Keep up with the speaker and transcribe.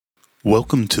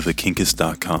Welcome to the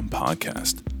Kinkist.com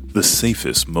podcast, the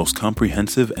safest, most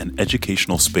comprehensive and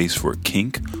educational space for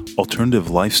kink, alternative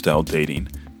lifestyle dating,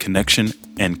 connection,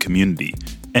 and community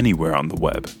anywhere on the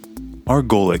web. Our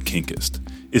goal at Kinkist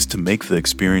is to make the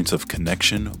experience of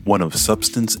connection one of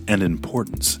substance and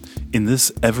importance in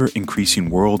this ever-increasing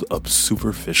world of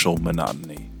superficial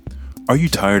monotony. Are you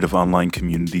tired of online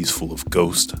communities full of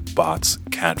ghosts, bots,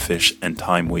 catfish, and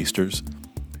time wasters?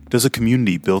 Does a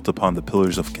community built upon the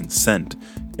pillars of consent,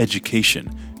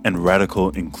 education, and radical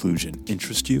inclusion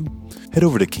interest you? Head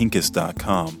over to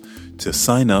Kinkist.com to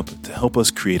sign up to help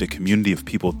us create a community of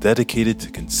people dedicated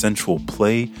to consensual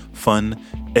play, fun,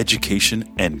 education,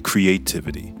 and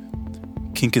creativity.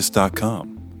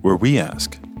 Kinkist.com, where we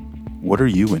ask, what are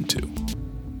you into?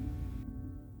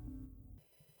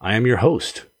 I am your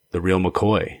host, The Real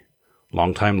McCoy,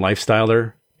 longtime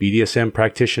lifestyler, BDSM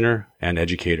practitioner, and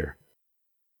educator.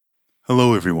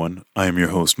 Hello, everyone. I am your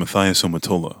host, Matthias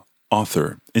Omatola,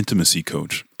 author, intimacy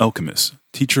coach, alchemist,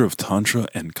 teacher of Tantra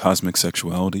and cosmic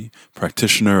sexuality,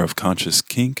 practitioner of conscious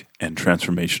kink and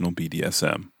transformational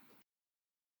BDSM.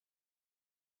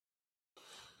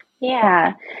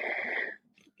 Yeah.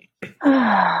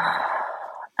 I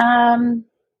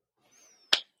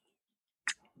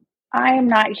am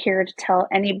not here to tell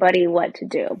anybody what to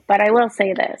do, but I will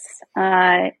say this.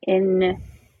 In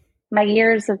my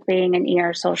years of being an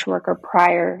ER social worker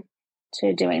prior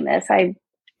to doing this, I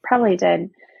probably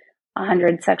did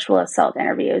 100 sexual assault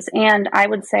interviews. And I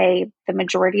would say the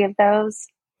majority of those,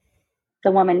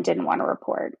 the woman didn't want to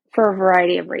report for a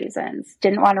variety of reasons.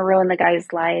 Didn't want to ruin the guy's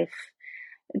life.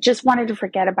 Just wanted to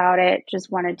forget about it.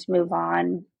 Just wanted to move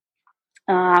on.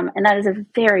 And that is a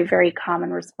very, very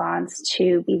common response,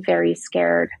 to be very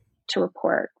scared to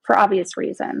report for obvious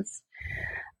reasons.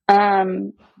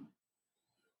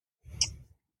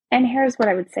 And here's what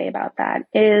I would say about that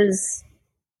is,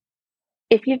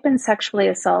 if you've been sexually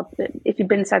assaulted, you've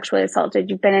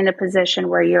been in a position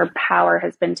where your power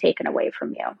has been taken away from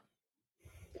you.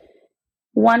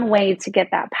 One way to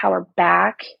get that power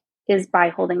back is by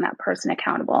holding that person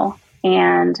accountable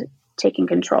and taking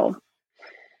control.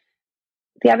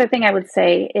 The other thing I would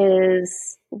say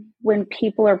is, when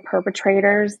people are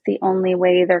perpetrators, the only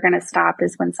way they're going to stop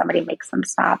is when somebody makes them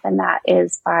stop. And that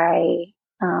is by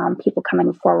people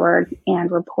coming forward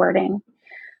and reporting.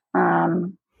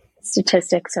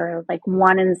 Statistics are like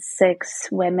 1 in 6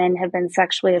 women have been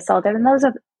sexually assaulted, and those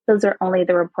are only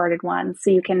the reported ones. So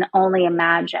you can only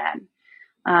imagine.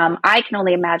 I can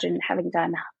only imagine, having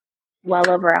done well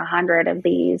over 100 of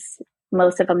these.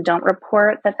 Most of them don't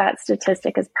report. That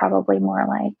statistic is probably more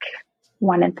like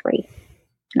 1 in 3,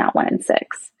 not 1 in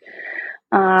 6.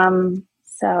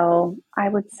 So I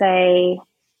would say,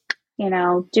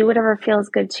 do whatever feels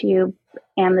good to you.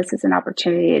 And this is an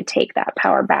opportunity to take that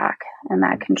power back and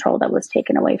that control that was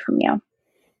taken away from you,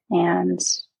 and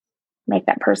make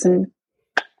that person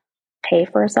pay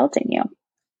for assaulting you.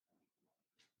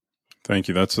 Thank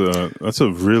you. That's a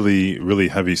really, really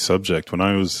heavy subject. When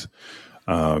I was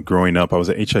growing up, I was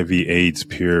an HIV/AIDS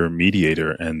peer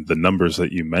mediator, and the numbers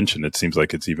that you mentioned, it seems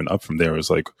like it's even up from there. It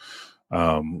was like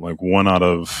 1 out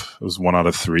of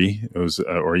 3. It was,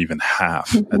 or even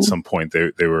half at some point.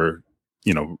 They were,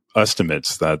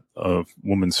 estimates that a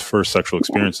woman's first sexual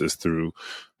experiences through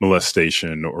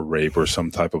molestation or rape or some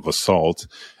type of assault.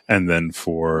 And then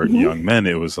for young men,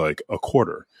 it was like a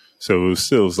quarter. So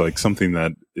it was like something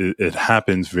that it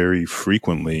happens very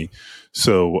frequently.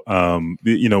 So,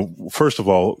 first of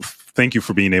all, thank you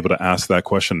for being able to ask that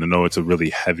question. I know it's a really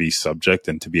heavy subject,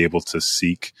 and to be able to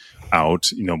seek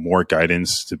out, more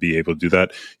guidance to be able to do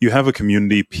that. You have a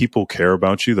community, people care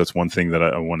about you. That's one thing that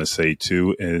I want to say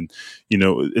too. And,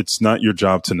 it's not your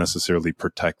job to necessarily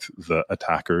protect the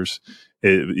attackers.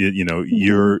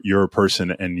 You're a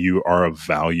person and you are of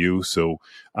value. So,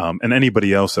 and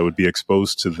anybody else that would be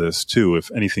exposed to this too,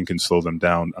 if anything can slow them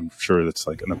down, I'm sure that's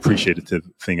like an appreciative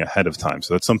thing ahead of time.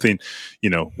 So that's something,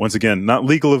 once again, not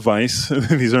legal advice.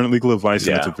 These aren't legal advice,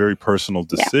 and it's a very personal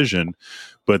decision.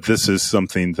 But this is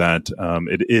something that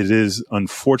it is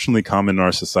unfortunately common in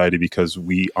our society, because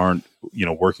we aren't,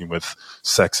 working with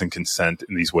sex and consent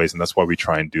in these ways. And that's why we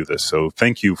try and do this. So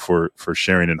thank you for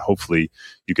sharing, and hopefully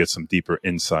you get some deeper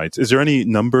insights. Is there any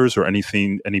numbers or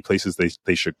anything, any places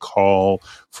they should call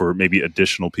for maybe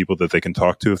additional people that they can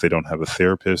talk to if they don't have a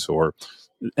therapist, or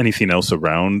anything else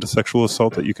around sexual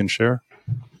assault that you can share?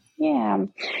 Yeah.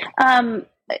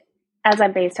 As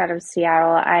I'm based out of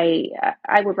Seattle,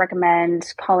 I would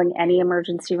recommend calling any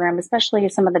emergency room, especially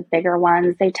some of the bigger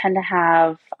ones. They tend to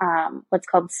have what's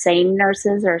called SANE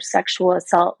nurses, or sexual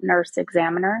assault nurse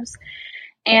examiners.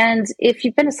 And if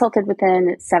you've been assaulted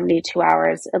within 72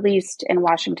 hours, at least in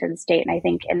Washington state, and I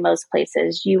think in most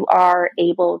places, you are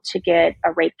able to get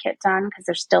a rape kit done because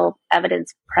there's still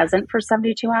evidence present for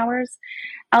 72 hours.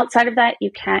 Outside of that, you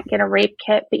can't get a rape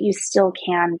kit, but you still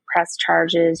can press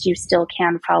charges. You still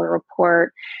can file a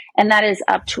report. And that is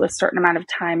up to a certain amount of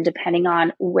time, depending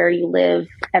on where you live.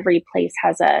 Every place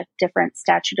has a different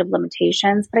statute of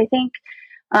limitations. But I think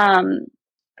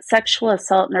sexual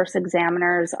assault nurse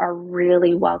examiners are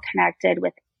really well connected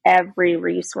with every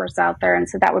resource out there. And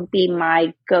so that would be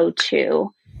my go-to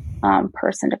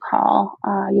person to call.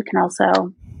 You can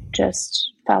also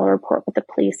just file a report with the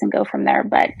police and go from there.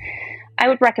 But I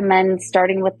would recommend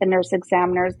starting with the nurse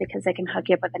examiners because they can hook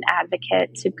you up with an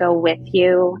advocate to go with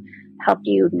you, help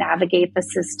you navigate the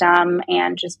system,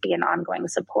 and just be an ongoing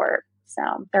support. So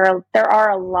there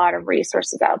are a lot of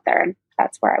resources out there, and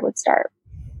that's where I would start.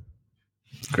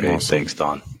 Great. Awesome. Thanks,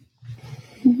 Dawn.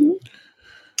 Mm-hmm.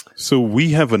 So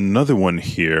we have another one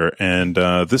here, and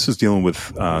this is dealing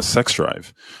with sex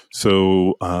drive.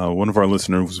 So one of our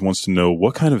listeners wants to know,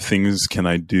 what kind of things can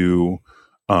I do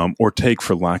or take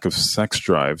for lack of sex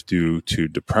drive due to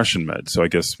depression meds? So I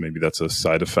guess maybe that's a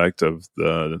side effect of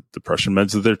the depression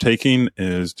meds that they're taking,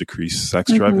 is decreased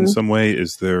sex drive in some way.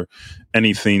 Is there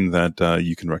anything that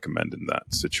you can recommend in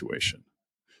that situation?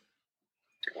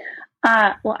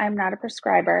 Well, I'm not a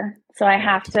prescriber, so I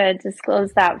have to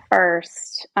disclose that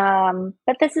first.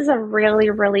 But this is a really,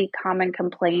 really common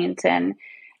complaint. And,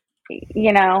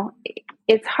 you know,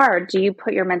 it's hard. Do you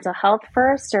put your mental health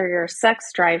first or your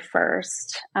sex drive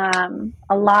first?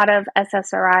 A lot of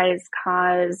SSRIs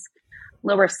cause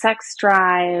lower sex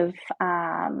drive,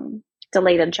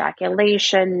 delayed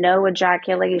ejaculation, no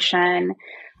ejaculation.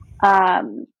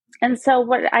 And so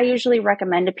what I usually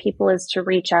recommend to people is to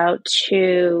reach out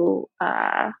to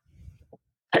a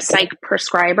psych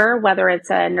prescriber, whether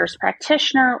it's a nurse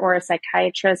practitioner or a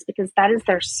psychiatrist, because that is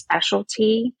their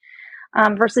specialty,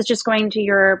 versus just going to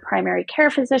your primary care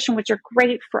physician, which are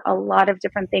great for a lot of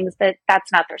different things, but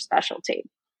that's not their specialty.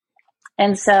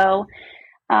 And so,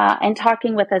 and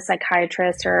talking with a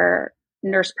psychiatrist or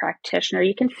nurse practitioner,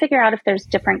 you can figure out if there's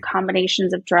different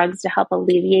combinations of drugs to help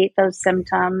alleviate those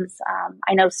symptoms.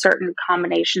 I know certain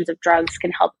combinations of drugs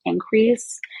can help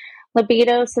increase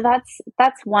libido, so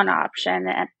that's one option.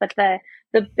 But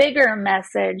the bigger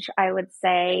message I would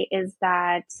say is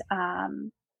that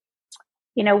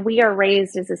we are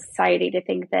raised as a society to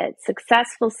think that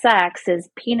successful sex is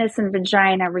penis and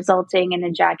vagina resulting in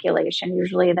ejaculation,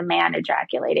 usually the man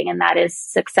ejaculating, and that is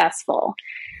successful.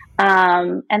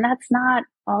 And that's not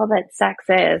all that sex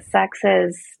is. Sex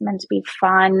is meant to be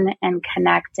fun and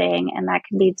connecting, and that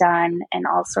can be done in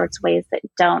all sorts of ways that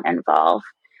don't involve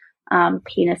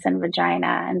penis and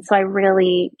vagina. And so I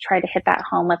really try to hit that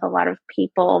home with a lot of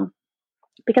people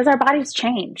because our bodies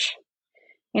change.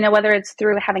 Whether it's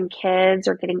through having kids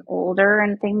or getting older,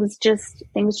 and things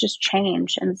just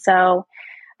change. And so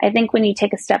I think when you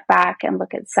take a step back and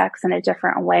look at sex in a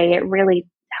different way, it really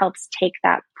helps take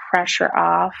that pressure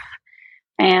off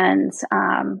and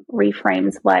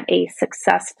reframes what a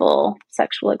successful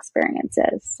sexual experience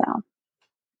is. So.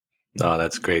 Oh,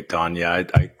 that's great, Dawn. Yeah,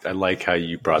 I like how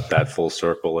you brought that full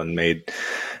circle and made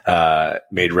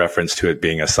reference to it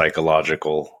being a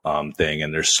psychological thing.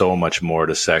 And there's so much more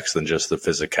to sex than just the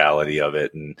physicality of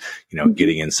it, and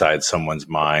getting inside someone's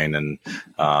mind and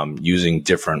using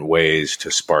different ways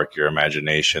to spark your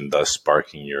imagination, thus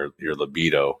sparking your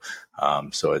libido.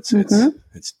 So it's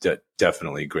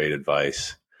definitely great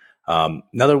advice.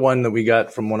 Another one that we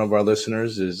got from one of our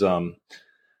listeners is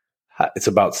it's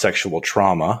about sexual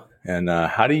trauma. And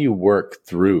how do you work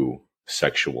through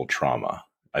sexual trauma?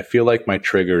 I feel like my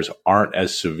triggers aren't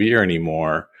as severe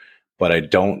anymore, but I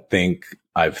don't think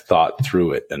I've thought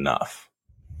through it enough.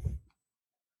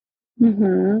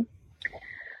 I'm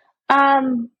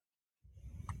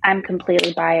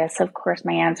completely biased. Of course,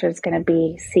 my answer is going to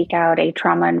be seek out a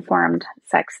trauma-informed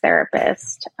sex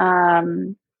therapist.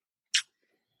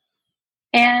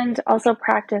 And also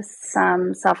practice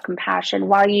some self-compassion.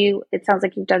 While it sounds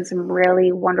like you've done some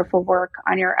really wonderful work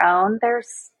on your own, there's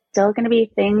still going to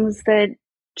be things that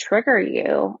trigger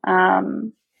you.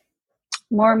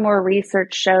 More and more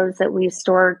research shows that we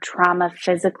store trauma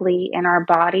physically in our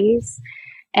bodies.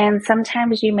 And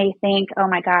sometimes you may think, oh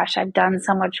my gosh, I've done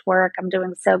so much work, I'm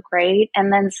doing so great.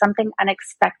 And then something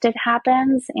unexpected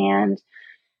happens and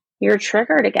you're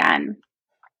triggered again.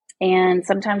 And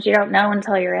sometimes you don't know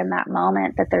until you're in that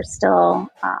moment that there's still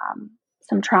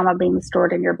some trauma being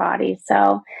stored in your body.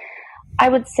 So I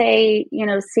would say,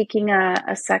 seeking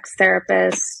a sex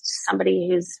therapist, somebody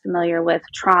who's familiar with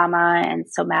trauma and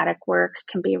somatic work,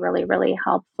 can be really, really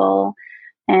helpful.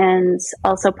 and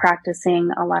also practicing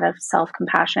a lot of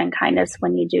self-compassion and kindness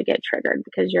when you do get triggered,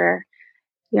 because you're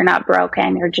not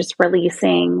broken. You're just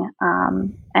releasing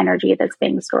energy that's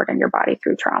being stored in your body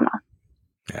through trauma.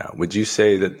 Yeah. Would you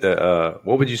say that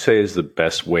what would you say is the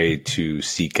best way to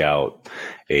seek out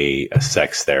a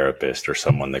sex therapist or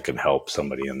someone that can help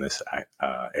somebody in this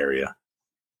area?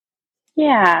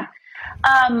 Yeah.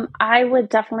 I would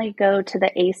definitely go to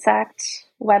the ASECT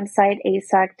website.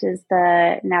 ASECT is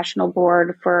the National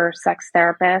Board for Sex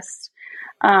Therapists.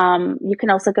 You can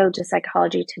also go to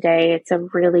Psychology Today. It's a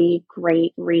really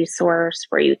great resource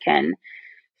where you can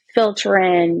filter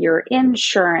in your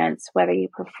insurance, whether you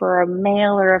prefer a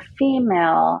male or a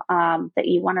female, that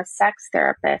you want a sex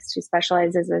therapist who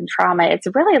specializes in trauma. It's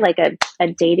really like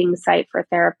a dating site for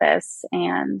therapists.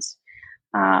 And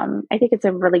I think it's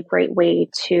a really great way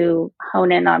to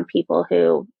hone in on people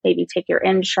who maybe take your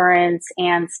insurance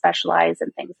and specialize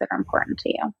in things that are important to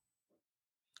you.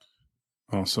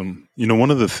 Awesome. One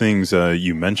of the things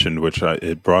you mentioned, which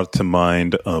it brought to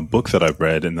mind a book that I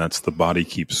read, and that's The Body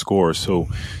Keeps Score. So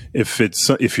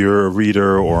if you're a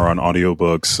reader or on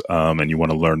audiobooks and you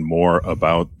want to learn more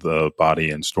about the body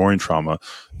and storing trauma,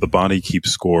 The Body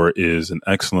Keeps Score is an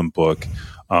excellent book,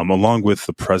 along with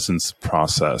The Presence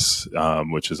Process,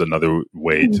 which is another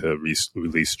way to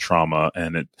release trauma.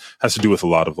 And it has to do with a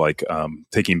lot of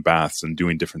taking baths and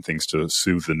doing different things to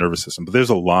soothe the nervous system. But there's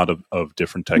a lot of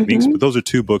different techniques. But those are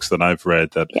two books that I've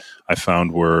read that I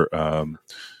found were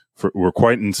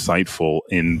quite insightful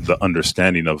in the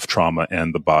understanding of trauma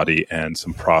and the body and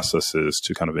some processes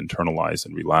to kind of internalize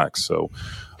and relax. So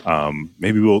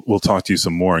maybe we'll talk to you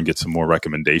some more and get some more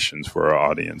recommendations for our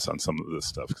audience on some of this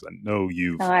stuff, because I know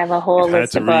I have a whole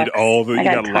list of books.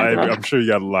 I'm sure you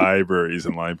got libraries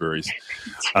and libraries.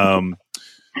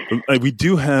 We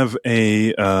do have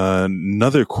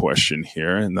another question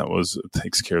here, and that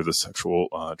takes care of the sexual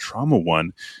trauma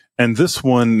one. And this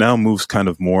one now moves kind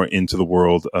of more into the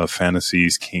world of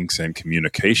fantasies, kinks, and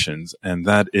communications. And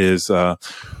that is,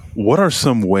 what are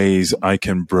some ways I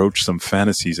can broach some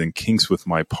fantasies and kinks with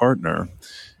my partner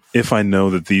if I know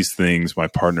that these things my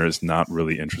partner is not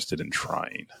really interested in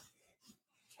trying?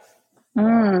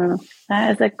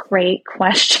 That is a great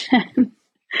question.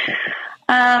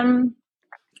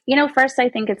 First, I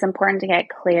think it's important to get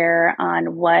clear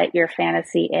on what your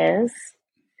fantasy is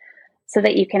so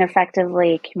that you can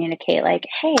effectively communicate, like,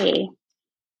 hey,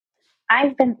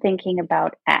 I've been thinking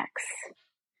about X.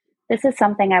 This is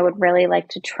something I would really like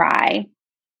to try.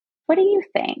 What do you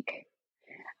think?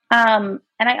 And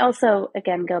I also,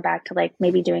 again, go back to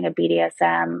maybe doing a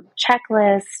BDSM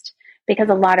checklist, because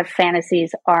a lot of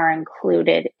fantasies are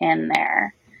included in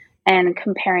there, and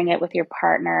comparing it with your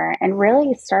partner and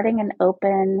really starting an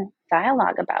open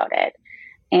dialogue about it.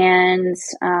 And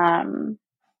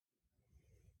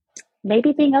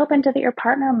maybe being open to that your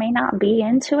partner may not be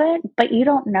into it, but you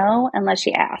don't know unless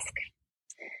you ask,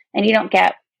 and you don't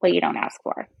get what you don't ask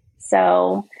for.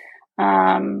 So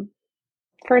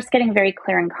first getting very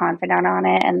clear and confident on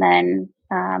it, and then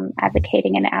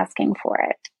advocating and asking for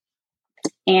it.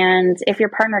 And if your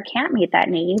partner can't meet that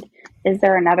need, is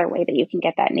there another way that you can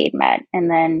get that need met? And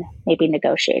then maybe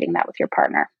negotiating that with your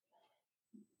partner.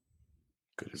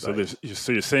 Good advice.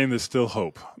 So you're saying there's still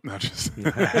hope, not just.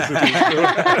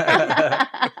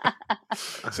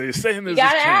 So you're saying there's a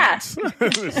chance.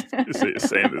 So you're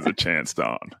saying there's a chance,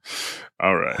 Don.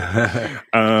 All right.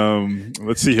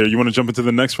 Let's see here. You want to jump into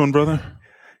the next one, brother?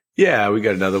 Yeah, we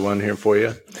got another one here for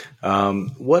you.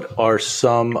 What are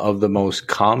some of the most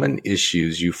common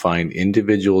issues you find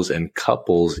individuals and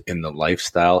couples in the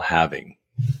lifestyle having?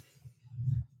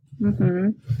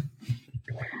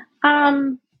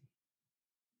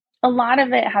 A lot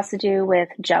of it has to do with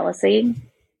jealousy,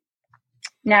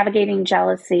 navigating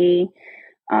jealousy,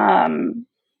 because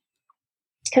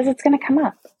it's going to come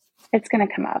up. It's going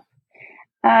to come up.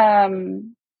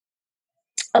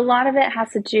 A lot of it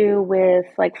has to do with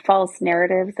false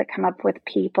narratives that come up with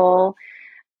people.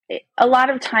 A lot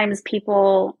of times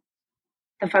the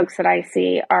folks that I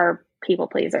see are people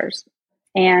pleasers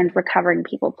and recovering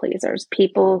people pleasers,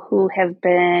 people who have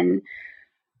been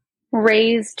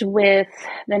raised with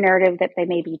the narrative that they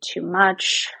may be too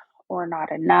much or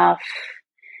not enough.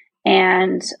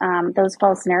 And those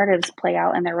false narratives play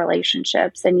out in their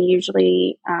relationships, and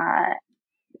usually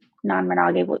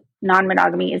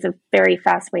non-monogamy is a very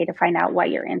fast way to find out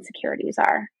what your insecurities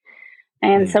are.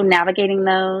 And so navigating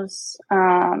those,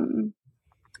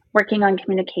 working on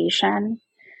communication.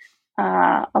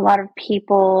 A lot of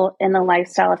people in the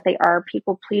lifestyle, if they are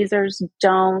people pleasers,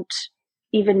 don't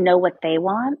even know what they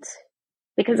want,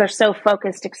 because they're so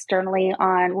focused externally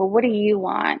on, well, what do you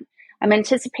want? I'm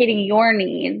anticipating your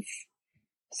needs.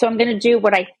 So I'm going to do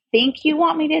what I think you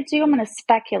want me to do. I'm going to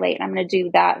speculate. I'm going to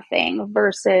do that thing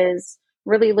versus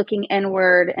really looking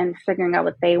inward and figuring out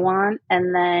what they want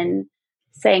and then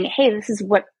saying, hey, this is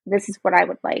what I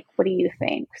would like. What do you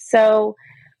think? So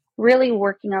really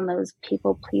working on those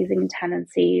people pleasing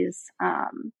tendencies.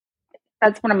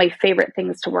 That's one of my favorite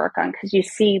things to work on, because you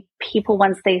see people,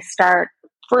 once they start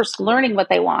first learning what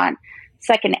they want,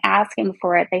 second asking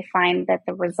for it, they find that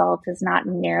the result is not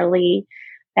nearly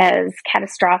as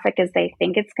catastrophic as they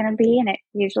think it's going to be. And it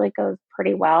usually goes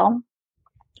pretty well.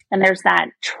 And there's that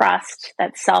trust,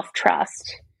 that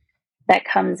self-trust that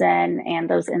comes in, and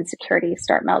those insecurities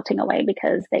start melting away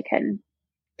because they can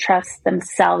trust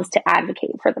themselves to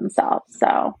advocate for themselves.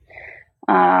 So,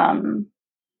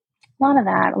 a lot of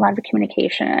that, a lot of the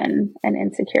communication and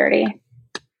insecurity.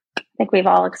 I think we've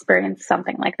all experienced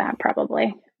something like that,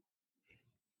 probably.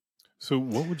 So,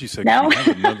 what would you say? No.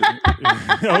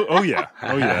 oh yeah.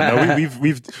 No,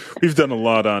 we've done a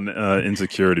lot on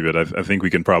insecurity, but I think we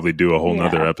can probably do a whole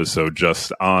nother episode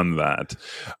just on that.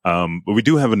 But we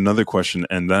do have another question,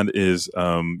 and that is,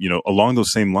 along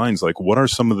those same lines. Like, what are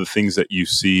some of the things that you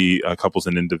see couples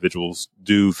and individuals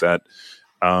do that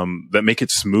make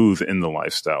it smooth in the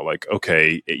lifestyle? Like,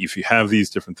 okay, if you have these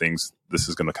different things, this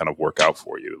is going to kind of work out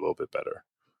for you a little bit better.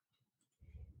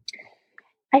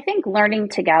 I think learning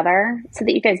together so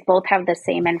that you guys both have the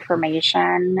same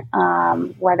information,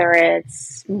 whether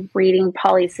it's reading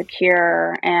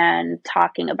Polysecure and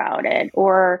talking about it,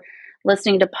 or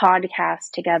listening to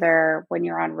podcasts together when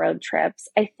you're on road trips.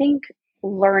 I think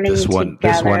learning this one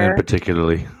in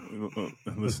particularly.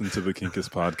 Listen to the Kinkus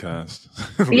podcast.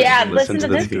 Yeah, listen to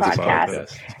this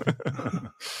podcast.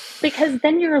 Because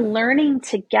then you're learning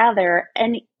together,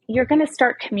 and you're going to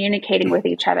start communicating with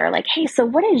each other. Like, hey, so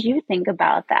what did you think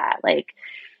about that? Like,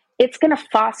 it's going to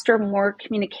foster more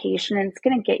communication, and it's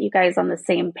going to get you guys on the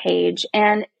same page.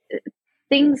 And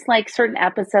things like certain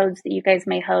episodes that you guys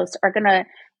may host are going to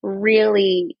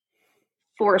really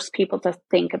force people to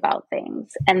think about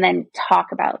things and then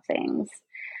talk about things.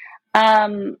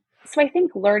 So I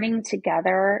think learning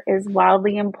together is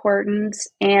wildly important,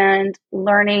 and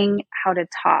learning how to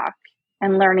talk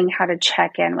and learning how to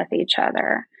check in with each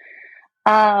other.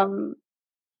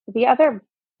 The other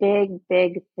big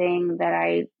thing that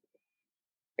I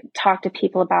talk to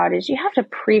people about is you have to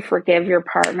pre-forgive your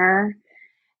partner,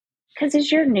 because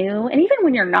as you're new, and even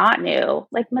when you're not new,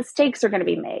 like, mistakes are going to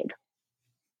be made,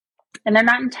 and they're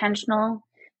not intentional,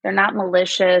 they're not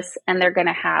malicious, and they're going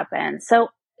to happen. So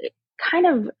kind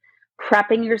of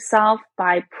prepping yourself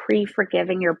by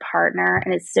pre-forgiving your partner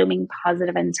and assuming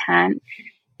positive intent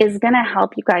is going to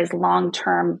help you guys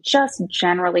long-term, just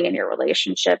generally in your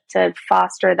relationship, to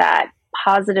foster that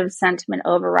positive sentiment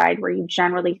override where you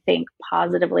generally think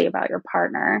positively about your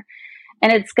partner.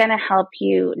 And it's going to help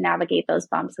you navigate those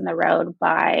bumps in the road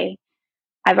by,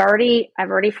 I've already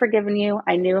forgiven you.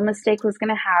 I knew a mistake was going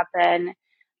to happen.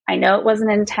 I know it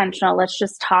wasn't intentional. Let's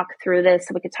just talk through this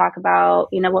so we could talk about,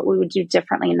 what we would do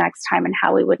differently next time and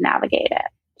how we would navigate it.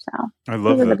 So I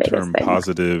love that term,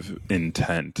 positive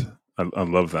intent. I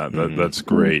love that. That's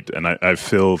great. And I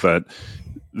feel that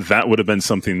would have been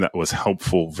something that was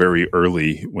helpful very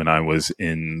early when I was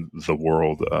in the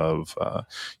world of,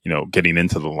 getting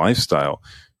into the lifestyle,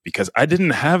 because I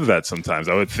didn't have that sometimes.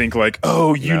 I would think like,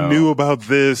 oh, you knew about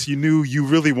this, you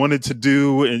really wanted to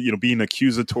do, and, being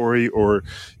accusatory or,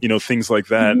 things like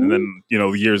that. Mm-hmm. And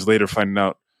then, years later finding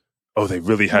out, oh, they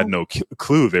really had no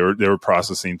clue. They were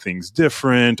processing things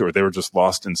different, or they were just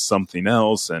lost in something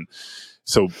else. And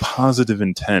so positive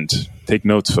intent, take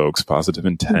notes, folks, positive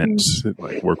intent, mm-hmm.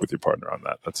 Like, work with your partner on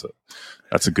that.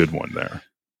 That's a good one there.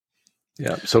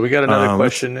 Yeah. So we got another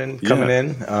question coming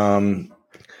in.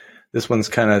 This one's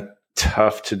kind of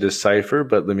tough to decipher,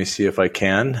 but let me see if I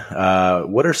can.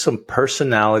 What are some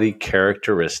personality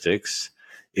characteristics,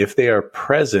 if they are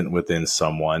present within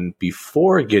someone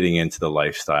before getting into the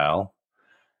lifestyle,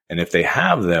 and if they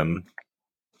have them,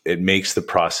 it makes the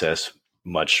process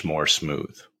much more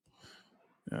smooth?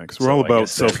 Yeah, because we're all about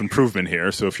self-improvement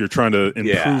here. So if you're trying to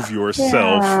improve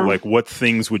yourself, like, what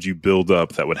things would you build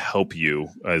up that would help you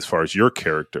as far as your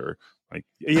character? Like,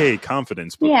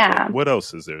 confidence, but like, what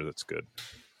else is there that's good?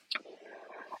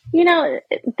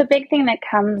 The big thing that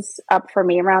comes up for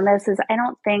me around this is I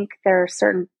don't think there are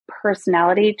certain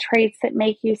personality traits that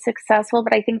make you successful,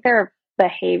 but I think there are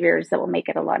behaviors that will make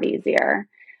it a lot easier.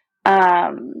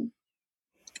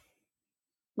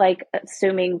 Like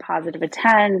assuming positive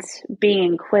intent, being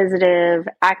inquisitive,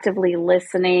 actively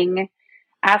listening,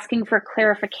 asking for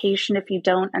clarification if you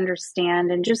don't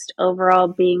understand, and just overall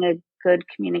being a good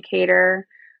communicator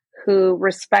who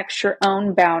respects your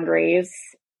own boundaries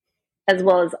as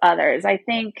well as others. I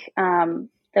think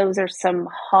those are some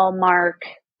hallmark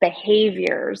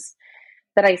behaviors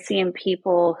that I see in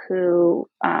people who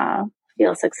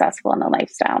feel successful in the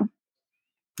lifestyle.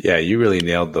 Yeah, you really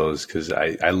nailed those, because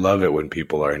I love it when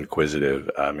people are inquisitive.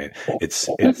 I mean, it's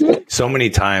so many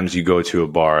times you go to a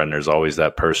bar and there's always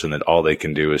that person that all they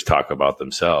can do is talk about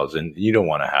themselves, and you don't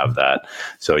want to have that.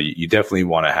 So you definitely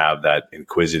want to have that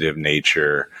inquisitive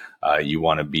nature. You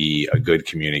want to be a good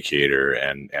communicator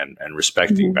and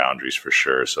respecting boundaries for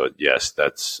sure. So yes,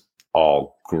 that's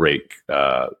all great.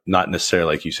 Not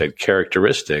necessarily, like you said,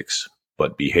 characteristics,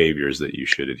 but behaviors that you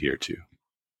should adhere to.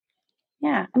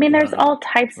 Yeah. I mean, there's all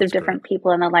types of different people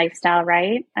in the lifestyle,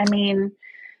 right? I mean,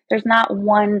 there's not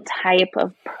one type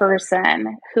of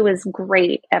person who is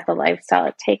great at the lifestyle.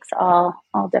 It takes all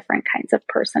different kinds of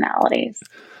personalities.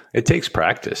 It takes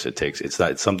practice.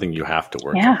 It's something you have to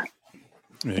work on. Yeah,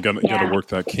 you got to work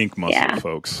that kink muscle,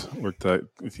 folks. Work that,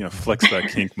 flex that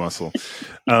kink muscle.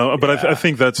 But I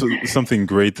think that's something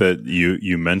great that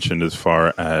you mentioned, as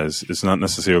far as it's not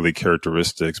necessarily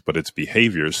characteristics, but it's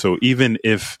behaviors. So even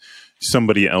if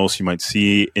somebody else you might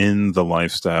see in the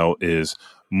lifestyle is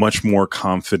much more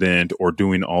confident or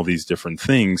doing all these different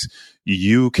things,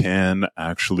 you can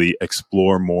actually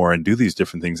explore more and do these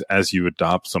different things as you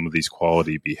adopt some of these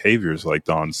quality behaviors, like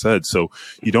Dawn said. So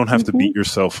you don't have to beat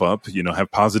yourself up,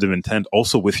 have positive intent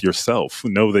also with yourself.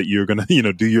 Know that you're going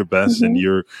to, do your best, and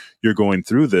you're going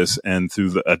through this, and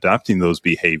through adapting those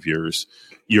behaviors,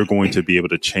 you're going to be able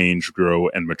to change, grow,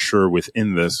 and mature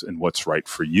within this and what's right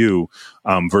for you,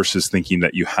 versus thinking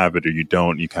that you have it or you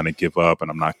don't. You kind of give up and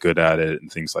I'm not good at it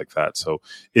and things like that. So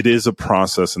it is a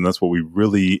process, and that's what we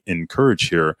really encourage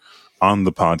here on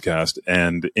the podcast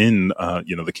and in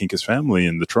the Kinkus family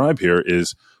and the tribe here,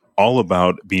 is all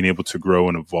about being able to grow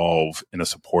and evolve in a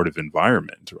supportive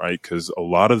environment, right? Because a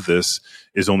lot of this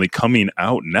is only coming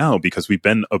out now because we've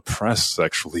been oppressed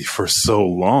sexually for so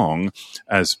long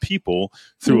as people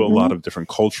through a lot of different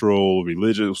cultural,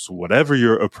 religious, whatever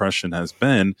your oppression has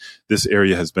been. This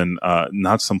area has been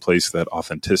not someplace that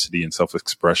authenticity and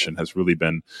self-expression has really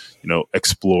been,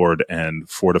 explored and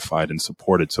fortified and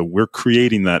supported. So we're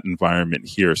creating that environment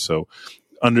here. So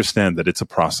understand that it's a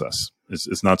process.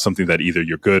 It's not something that either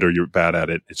you're good or you're bad at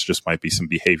it. It just might be some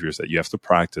behaviors that you have to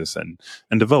practice and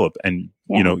develop. And,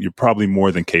 you're probably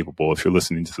more than capable, if you're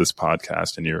listening to this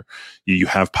podcast and you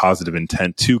have positive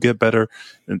intent to get better.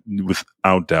 And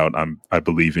without doubt, I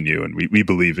believe in you, and we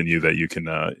believe in you that you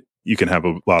can have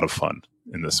a lot of fun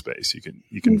in this space.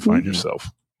 You can find yourself.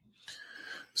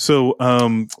 So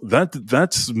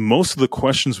that's most of the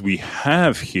questions we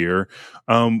have here.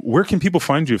 Where can people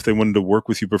find you if they wanted to work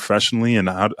with you professionally, and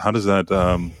how does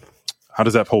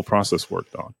that whole process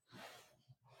work, Dawn?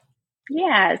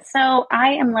 Yeah, so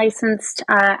I am licensed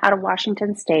out of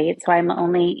Washington State, so I'm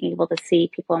only able to see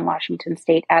people in Washington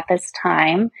State at this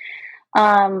time.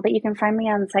 But you can find me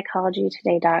on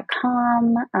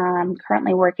psychologytoday.com. I'm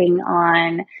currently working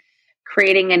on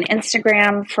creating an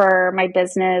Instagram for my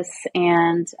business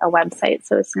and a website.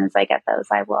 So as soon as I get those,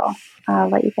 I will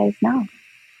let you guys know.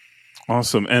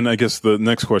 Awesome. And I guess the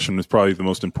next question is probably the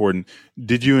most important.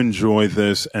 Did you enjoy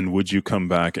this, and would you come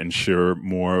back and share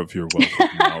more of your wealth of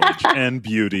knowledge and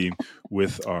beauty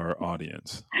with our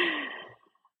audience?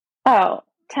 Oh,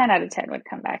 10 out of 10 would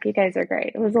come back. You guys are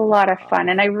great. It was a lot of fun,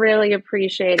 and I really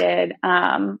appreciated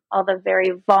all the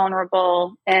very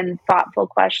vulnerable and thoughtful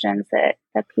questions that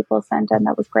people sent in.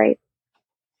 That was great.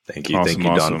 Thank you. Awesome, Thank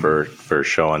you, Dawn, for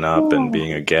showing up and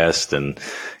being a guest and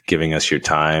giving us your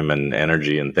time and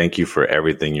energy. And thank you for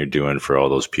everything you're doing for all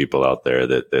those people out there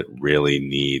that really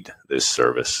need this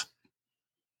service.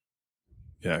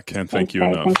 Yeah, can't thank you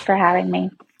enough. Thanks for having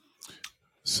me.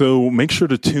 So make sure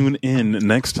to tune in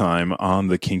next time on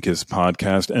the Kinkus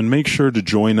podcast, and make sure to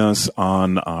join us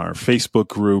on our Facebook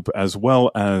group, as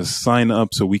well as sign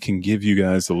up so we can give you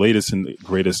guys the latest and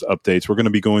greatest updates. We're going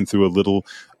to be going through a little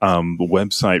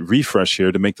website refresh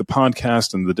here to make the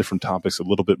podcast and the different topics a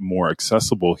little bit more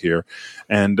accessible here.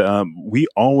 And we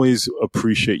always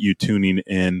appreciate you tuning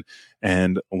in.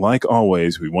 And like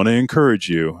always, we want to encourage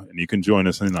you, and you can join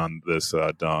us in on this,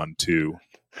 Dawn, too.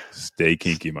 Stay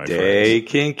kinky, my friends. Stay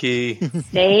kinky.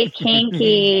 Stay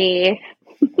kinky.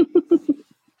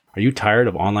 Are you tired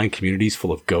of online communities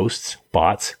full of ghosts,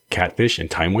 bots, catfish, and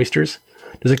time wasters?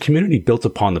 Does a community built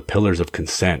upon the pillars of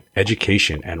consent,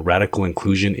 education, and radical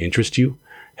inclusion interest you?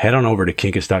 Head on over to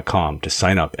kinkus.com to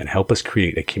sign up and help us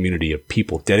create a community of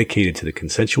people dedicated to the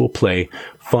consensual play,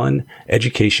 fun,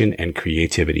 education, and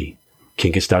creativity.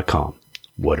 Kinkus.com.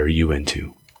 What are you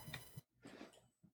into?